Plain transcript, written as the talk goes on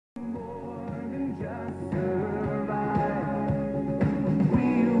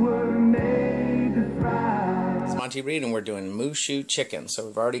Monty Reed, and we're doing Shu Chicken. So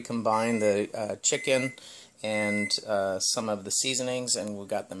we've already combined the chicken and some of the seasonings, and we've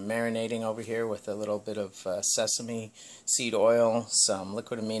got the marinating over here with a little bit of sesame seed oil, some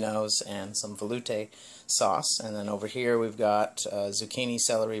liquid aminos, and some velouté sauce. And then over here we've got zucchini,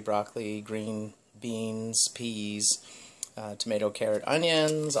 celery, broccoli, green beans, peas, tomato, carrot,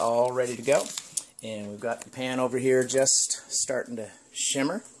 onions, all ready to go. And we've got the pan over here just starting to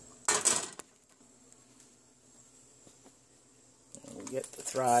shimmer. And we get the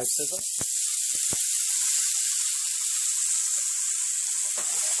Thrive sizzle.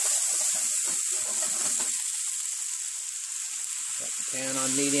 Got the pan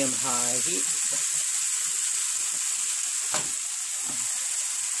on medium-high heat.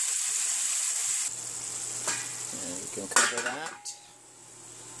 And you can cover that.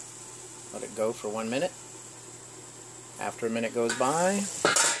 Let it go for 1 minute. After a minute goes by,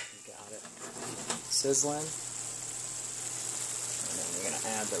 got it sizzling. And then we're going to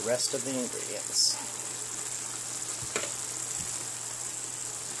add the rest of the ingredients.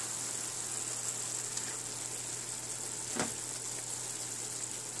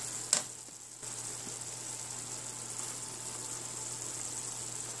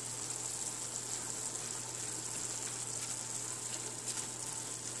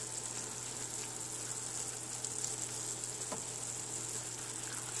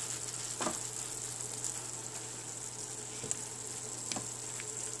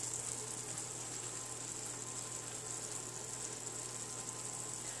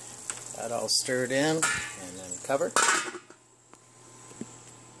 That all stirred in, and then cover.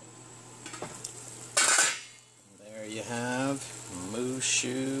 There you have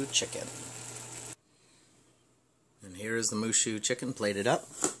Shu Chicken. And here is the Shu Chicken plated up.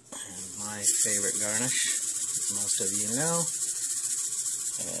 And my favorite garnish, as most of you know,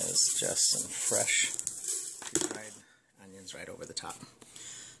 is just some fresh fried onions right over the top.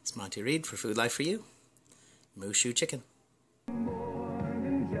 It's Monty Reed for Food Life for You. Shu Chicken.